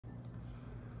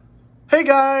Hey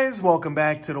guys, welcome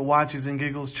back to the Watches and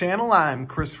Giggles channel. I'm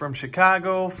Chris from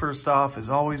Chicago. First off, as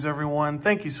always, everyone,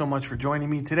 thank you so much for joining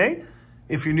me today.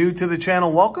 If you're new to the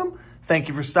channel, welcome. Thank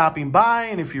you for stopping by.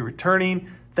 And if you're returning,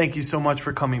 thank you so much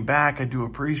for coming back. I do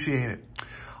appreciate it.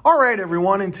 All right,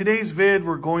 everyone, in today's vid,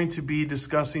 we're going to be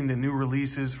discussing the new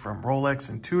releases from Rolex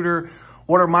and Tudor.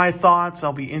 What are my thoughts?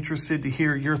 I'll be interested to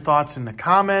hear your thoughts in the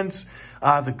comments.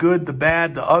 The good, the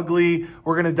bad, the ugly.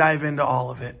 We're going to dive into all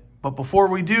of it. But before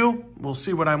we do, we'll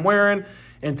see what I'm wearing.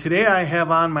 And today I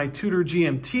have on my Tudor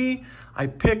GMT. I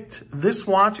picked this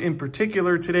watch in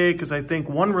particular today because I think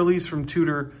one release from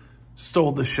Tudor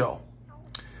stole the show.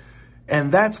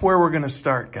 And that's where we're going to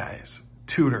start, guys.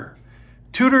 Tudor.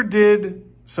 Tudor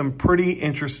did some pretty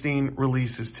interesting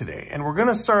releases today. And we're going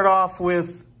to start off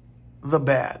with the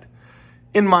bad,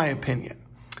 in my opinion.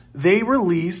 They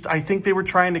released, I think they were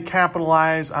trying to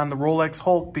capitalize on the Rolex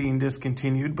Hulk being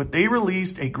discontinued, but they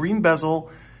released a green bezel,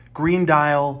 green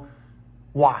dial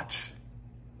watch,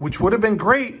 which would have been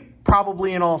great,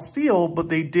 probably in all steel, but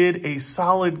they did a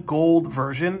solid gold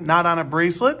version, not on a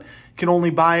bracelet. You can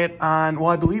only buy it on, well,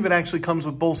 I believe it actually comes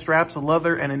with both straps, a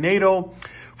leather and a NATO,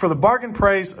 for the bargain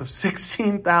price of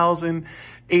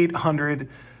 $16,800.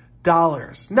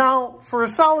 Now, for a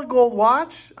solid gold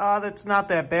watch, that's not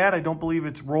that bad. I don't believe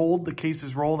it's rolled. The case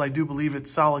is rolled. I do believe it's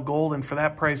solid gold, and for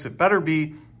that price, it better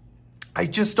be. I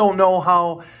just don't know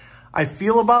how I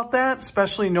feel about that,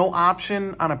 especially no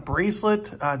option on a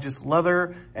bracelet, just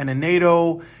leather and a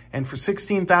NATO, and for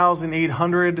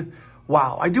 $16,800,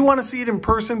 wow. I do want to see it in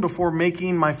person before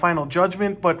making my final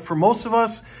judgment, but for most of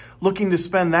us looking to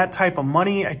spend that type of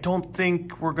money, I don't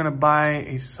think we're going to buy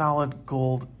a solid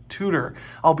gold Tudor.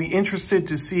 I'll be interested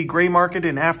to see gray market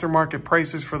and aftermarket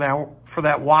prices for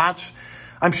that watch.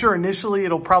 I'm sure initially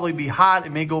it'll probably be hot. It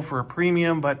may go for a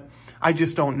premium, but I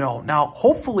just don't know. Now,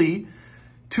 hopefully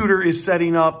Tudor is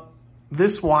setting up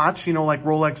this watch, you know, like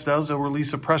Rolex does. They'll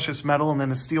release a precious metal and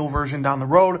then a steel version down the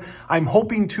road. I'm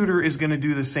hoping Tudor is going to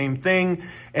do the same thing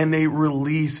and they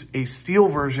release a steel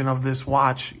version of this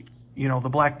watch, you know, the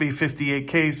Black Bay 58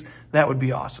 case. That would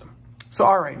be awesome. So,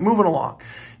 all right, moving along.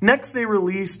 Next, they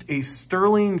released a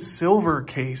sterling silver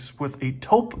case with a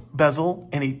taupe bezel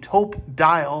and a taupe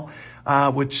dial,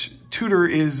 which Tudor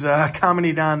is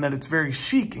commenting on that it's very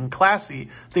chic and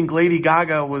classy. I think Lady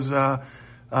Gaga was,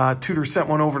 Tudor sent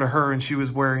one over to her and she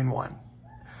was wearing one.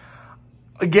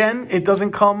 Again, it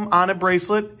doesn't come on a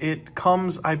bracelet. It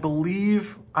comes, I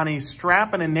believe, on a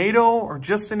strap and a NATO, or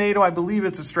just a NATO. I believe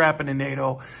it's a strap and a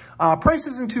NATO. Price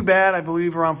isn't too bad. I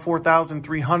believe around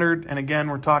 $4,300. And again,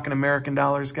 we're talking American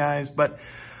dollars, guys. But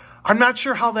I'm not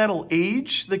sure how that'll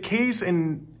age the case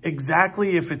and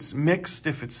exactly if it's mixed,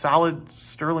 if it's solid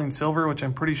sterling silver, which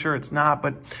I'm pretty sure it's not.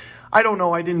 But I don't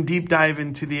know. I didn't deep dive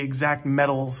into the exact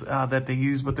metals that they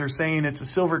use, but they're saying it's a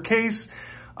silver case.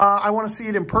 I want to see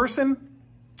it in person.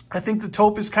 I think the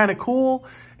taupe is kind of cool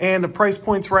and the price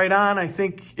point's right on. I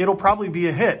think it'll probably be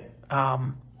a hit.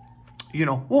 You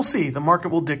know, we'll see. The market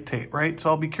will dictate, right?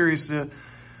 So I'll be curious to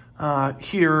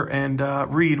hear and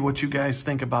read what you guys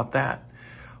think about that.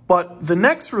 But the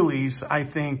next release, I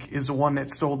think, is the one that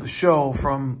stole the show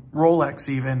from Rolex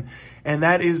even, and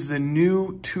that is the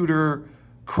new Tudor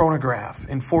chronograph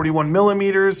in 41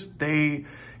 millimeters.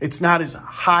 It's not as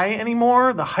high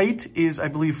anymore. The height is, I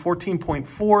believe,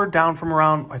 14.4, down from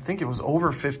around, I think it was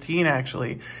over 15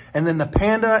 actually. And then the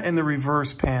Panda and the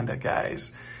reverse Panda,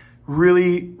 guys.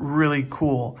 Really, really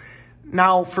cool.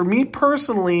 Now, for me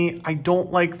personally, I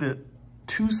don't like the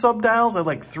 2 subdials. I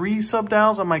like 3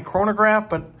 subdials on my chronograph,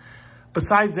 but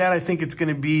besides that, I think it's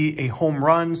going to be a home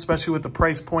run, especially with the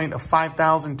price point of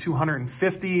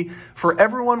 $5,250. For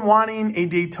everyone wanting a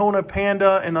Daytona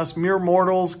Panda and us mere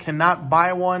mortals cannot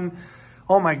buy one,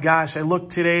 oh my gosh, I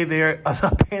looked today there,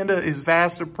 the Panda is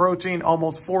fast approaching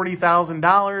almost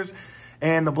 $40,000.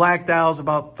 And the black dial is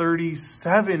about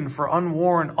 $37,000 for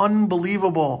unworn.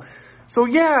 Unbelievable. So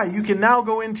yeah, you can now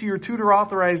go into your Tudor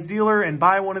authorized dealer and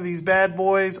buy one of these bad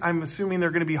boys. I'm assuming they're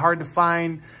going to be hard to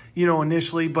find, you know,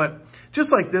 initially. But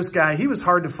just like this guy, he was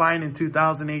hard to find in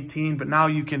 2018. But now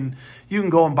you can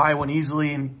go and buy one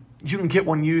easily, and you can get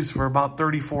one used for about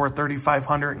 $3,400,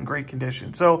 $3,500 in great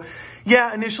condition. So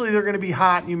yeah, initially they're going to be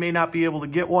hot. You may not be able to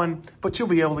get one, but you'll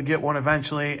be able to get one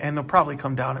eventually, and they'll probably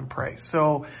come down in price.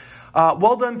 So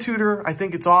well done, Tudor. I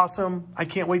think it's awesome. I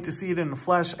can't wait to see it in the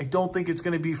flesh. I don't think it's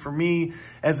going to be for me,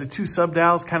 as the 2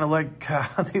 subdials kind of like,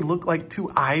 they look like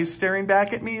 2 eyes staring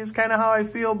back at me is kind of how I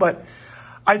feel. But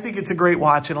I think it's a great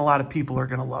watch and a lot of people are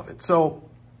going to love it. So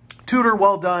Tudor,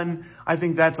 well done. I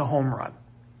think that's a home run.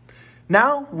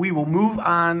 Now we will move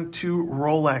on to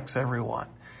Rolex, everyone.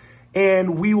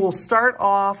 And we will start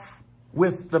off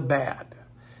with the bad.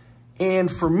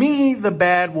 And for me, the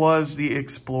bad was the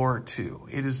Explorer 2.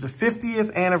 It is the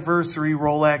 50th anniversary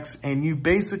Rolex, and you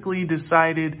basically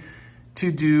decided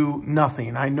to do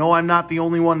nothing. I know I'm not the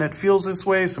only one that feels this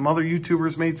way. Some other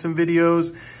YouTubers made some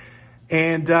videos,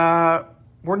 and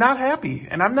we're not happy.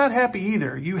 And I'm not happy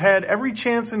either. You had every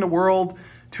chance in the world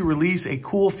to release a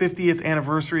cool 50th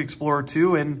anniversary Explorer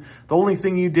 2, and the only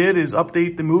thing you did is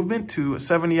update the movement to a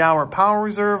 70-hour power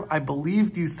reserve. I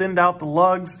believed you thinned out the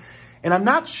lugs, and I'm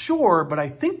not sure, but I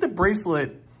think the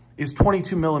bracelet is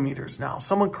 22 millimeters now.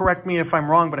 Someone correct me if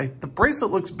I'm wrong, but the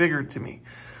bracelet looks bigger to me.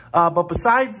 But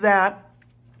besides that,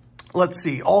 let's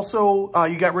see. Also,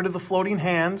 you got rid of the floating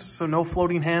hands, so no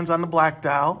floating hands on the black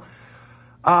dial.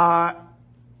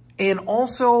 And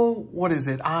also, what is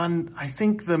it? I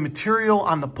think the material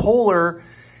on the Polar,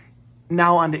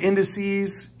 now on the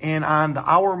indices and on the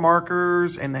hour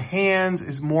markers and the hands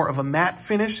is more of a matte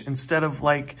finish instead of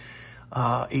like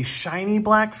a shiny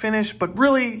black finish. But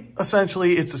really,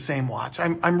 essentially, it's the same watch.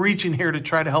 I'm reaching here to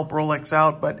try to help Rolex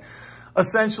out, but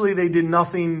essentially they did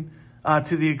nothing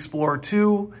to the Explorer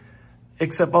 2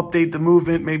 except update the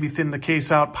movement, maybe thin the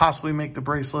case out, possibly make the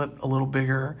bracelet a little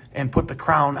bigger, and put the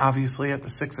crown, obviously, at the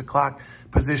 6 o'clock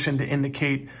position to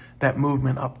indicate that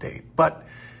movement update. But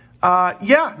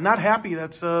yeah, not happy.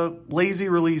 That's a lazy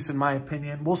release, in my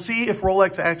opinion. We'll see if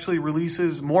Rolex actually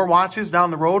releases more watches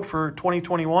down the road for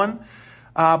 2021.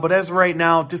 But as of right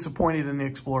now, disappointed in the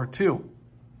Explorer 2.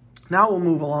 Now we'll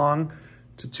move along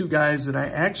to two guys that I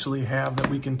actually have that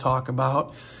we can talk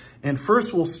about. And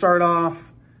first, we'll start off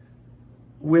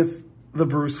with the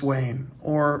Bruce Wayne,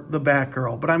 or the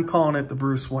Batgirl, but I'm calling it the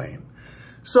Bruce Wayne.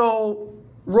 So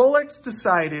Rolex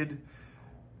decided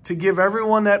to give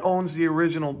everyone that owns the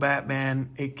original Batman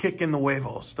a kick in the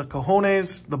huevos, the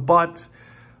cojones, the butt,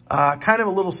 kind of a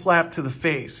little slap to the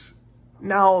face.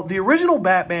 Now, the original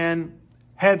Batman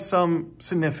had some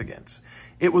significance.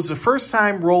 It was the first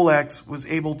time Rolex was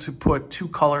able to put two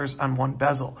colors on one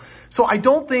bezel. So I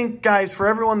don't think, guys, for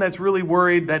everyone that's really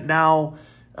worried that now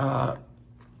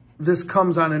this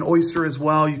comes on an Oyster as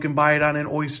well, you can buy it on an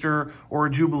Oyster or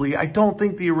a Jubilee, I don't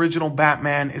think the original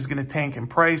Batman is going to tank in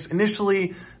price.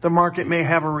 Initially, the market may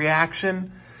have a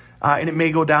reaction and it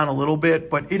may go down a little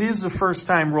bit, but it is the first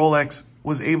time Rolex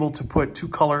was able to put two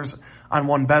colors on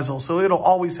one bezel. So it'll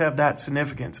always have that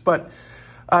significance. But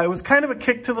it was kind of a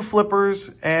kick to the flippers,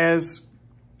 as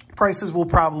prices will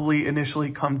probably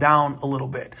initially come down a little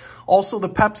bit. Also, the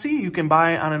Pepsi you can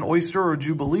buy on an Oyster or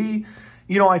Jubilee.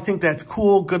 You know, I think that's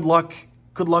cool. Good luck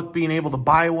being able to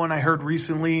buy one. I heard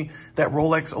recently that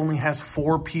Rolex only has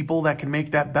 4 people that can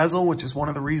make that bezel, which is one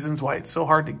of the reasons why it's so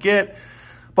hard to get.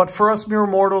 But for us mere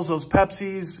mortals, those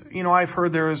Pepsis, you know, I've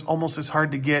heard they're almost as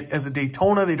hard to get as a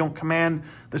Daytona. They don't command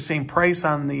the same price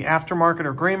on the aftermarket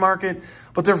or gray market,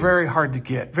 but they're very hard to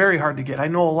get, very hard to get. I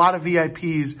know a lot of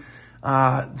VIPs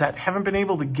that haven't been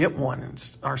able to get one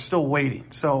and are still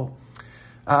waiting. So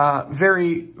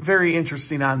very, very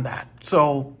interesting on that.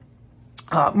 So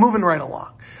moving right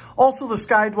along. Also, the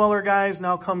Sky Dweller, guys,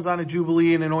 now comes on a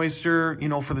Jubilee and an Oyster, you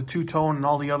know, for the two-tone and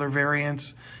all the other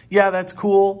variants. Yeah, that's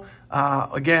cool.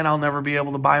 Again, I'll never be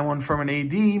able to buy one from an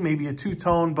AD, maybe a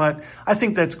two-tone, but I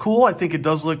think that's cool. I think it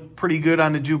does look pretty good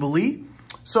on the Jubilee.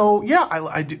 So, yeah,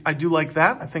 I do like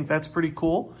that. I think that's pretty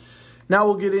cool. Now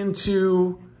we'll get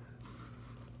into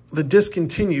the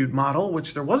discontinued model,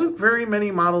 which there wasn't very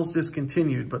many models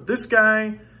discontinued, but this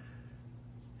guy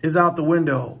is out the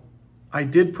window. I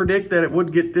did predict that it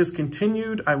would get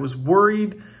discontinued. I was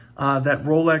worried that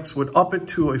Rolex would up it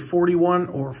to a 41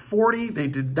 or 40. They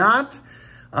did not.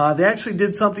 They actually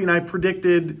did something I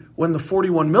predicted when the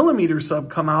 41 millimeter sub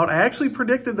come out. I actually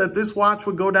predicted that this watch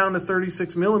would go down to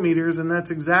 36 millimeters, and that's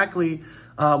exactly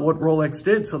what Rolex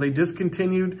did. So they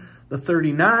discontinued the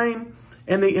 39,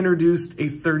 and they introduced a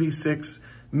 36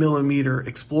 millimeter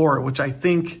Explorer, which I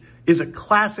think is a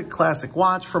classic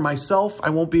watch. For myself,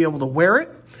 I won't be able to wear it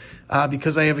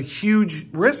because I have a huge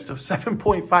wrist of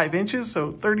 7.5 inches.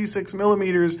 So 36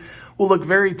 millimeters will look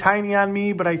very tiny on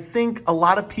me, but I think a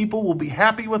lot of people will be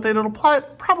happy with it. It'll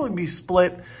probably be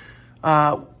split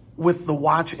with the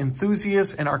watch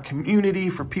enthusiasts and our community,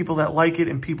 for people that like it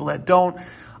and people that don't.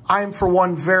 I'm, for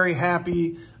one, very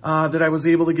happy that I was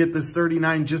able to get this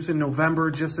 39 just in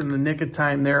November, just in the nick of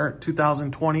time there,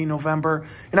 2020 November.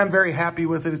 And I'm very happy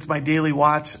with it. It's my daily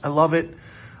watch. I love it.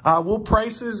 Will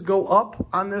prices go up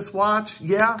on this watch?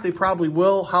 Yeah, they probably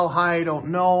will. How high, I don't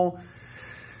know.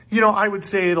 You know, I would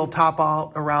say it'll top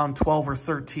out around 12 or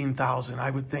 13,000, I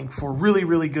would think, for really,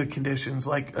 really good conditions,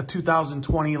 like a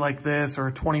 2020 like this, or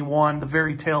a 21, the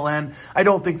very tail end. I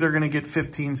don't think they're going to get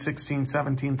 $15,000,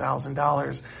 $16,000,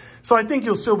 $17,000. So I think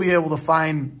you'll still be able to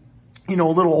find, a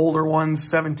little older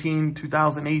ones,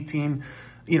 2018,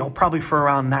 probably for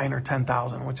around 9 or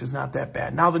 10,000, which is not that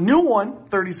bad. Now the new one,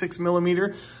 36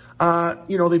 millimeter,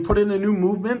 they put in a new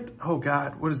movement. Oh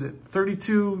God, what is it?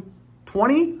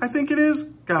 3220, I think it is.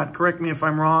 God, correct me if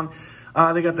I'm wrong.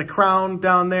 They got the crown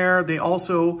down there. They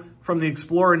also, from the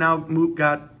Explorer, now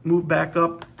got moved back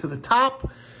up to the top.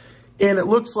 And it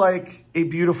looks like a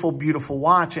beautiful, beautiful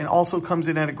watch, and also comes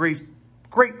in at a great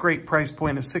price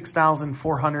point of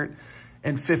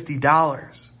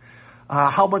 $6,450.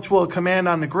 How much will it command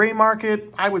on the gray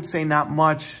market? I would say not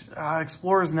much.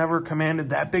 Explorer's never commanded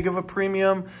that big of a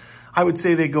premium. I would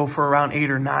say they go for around 8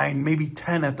 or 9, maybe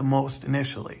 10 at the most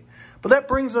initially. But that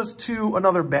brings us to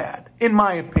another bad, in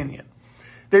my opinion.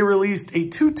 They released a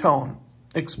two-tone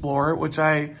Explorer, which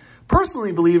I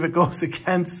personally believe it goes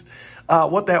against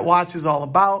what that watch is all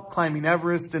about, climbing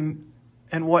Everest and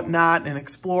whatnot, and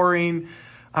exploring.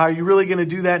 Are you really going to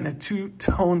do that in a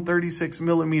two-tone 36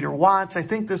 millimeter watch? I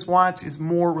think this watch is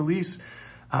more released,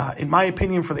 in my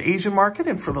opinion, for the Asian market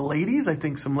and for the ladies. I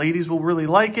think some ladies will really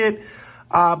like it,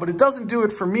 but it doesn't do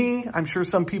it for me. I'm sure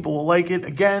some people will like it.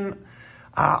 Again,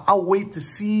 I'll wait to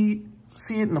see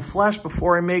it in the flesh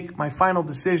before I make my final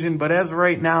decision. But as of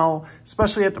right now,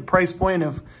 especially at the price point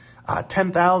of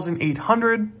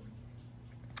 $10,800,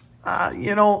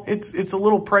 it's a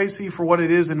little pricey for what it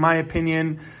is, in my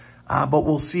opinion. But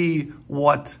we'll see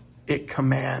what it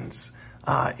commands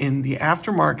in the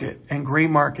aftermarket and gray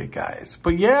market, guys.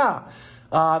 But yeah,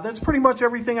 that's pretty much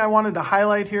everything I wanted to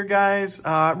highlight here, guys.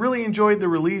 Really enjoyed the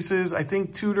releases. I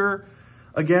think Tudor,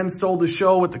 again, stole the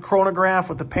show with the chronograph,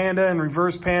 with the Panda and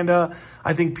reverse Panda.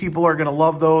 I think people are going to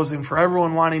love those. And for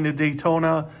everyone wanting a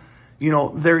Daytona,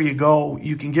 there you go.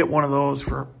 You can get one of those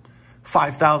for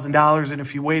 $5,000. And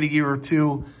if you wait a year or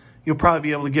two, you'll probably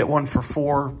be able to get one for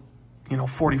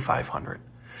 $4,500.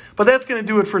 But that's going to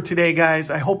do it for today,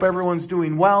 guys. I hope everyone's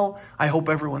doing well. I hope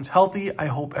everyone's healthy. I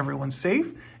hope everyone's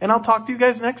safe. And I'll talk to you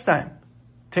guys next time.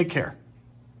 Take care.